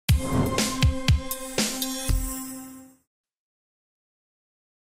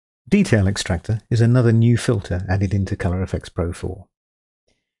Detail Extractor is another new filter added into Color Efex Pro 4.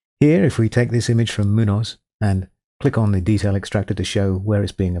 Here, if we take this image from Munoz and click on the Detail Extractor to show where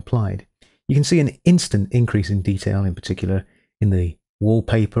it's being applied, you can see an instant increase in detail, in particular in the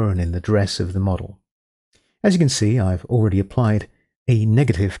wallpaper and in the dress of the model. As you can see, I've already applied a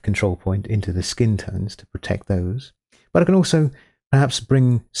negative control point into the skin tones to protect those, but I can also perhaps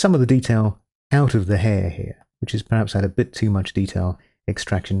bring some of the detail out of the hair here, which has perhaps had a bit too much detail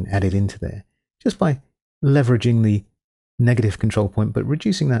extraction added into there, just by leveraging the negative control point but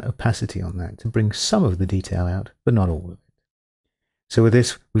reducing that opacity on that to bring some of the detail out but not all of it. So with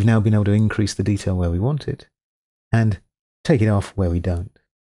this, we've now been able to increase the detail where we want it and take it off where we don't.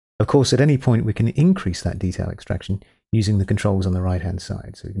 Of course, at any point we can increase that detail extraction using the controls on the right hand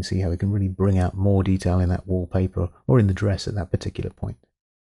side, so you can see how we can really bring out more detail in that wallpaper or in the dress at that particular point.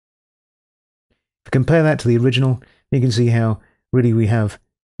 If you compare that to the original, you can see how really we have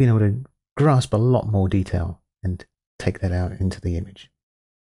been able to grasp a lot more detail and take that out into the image.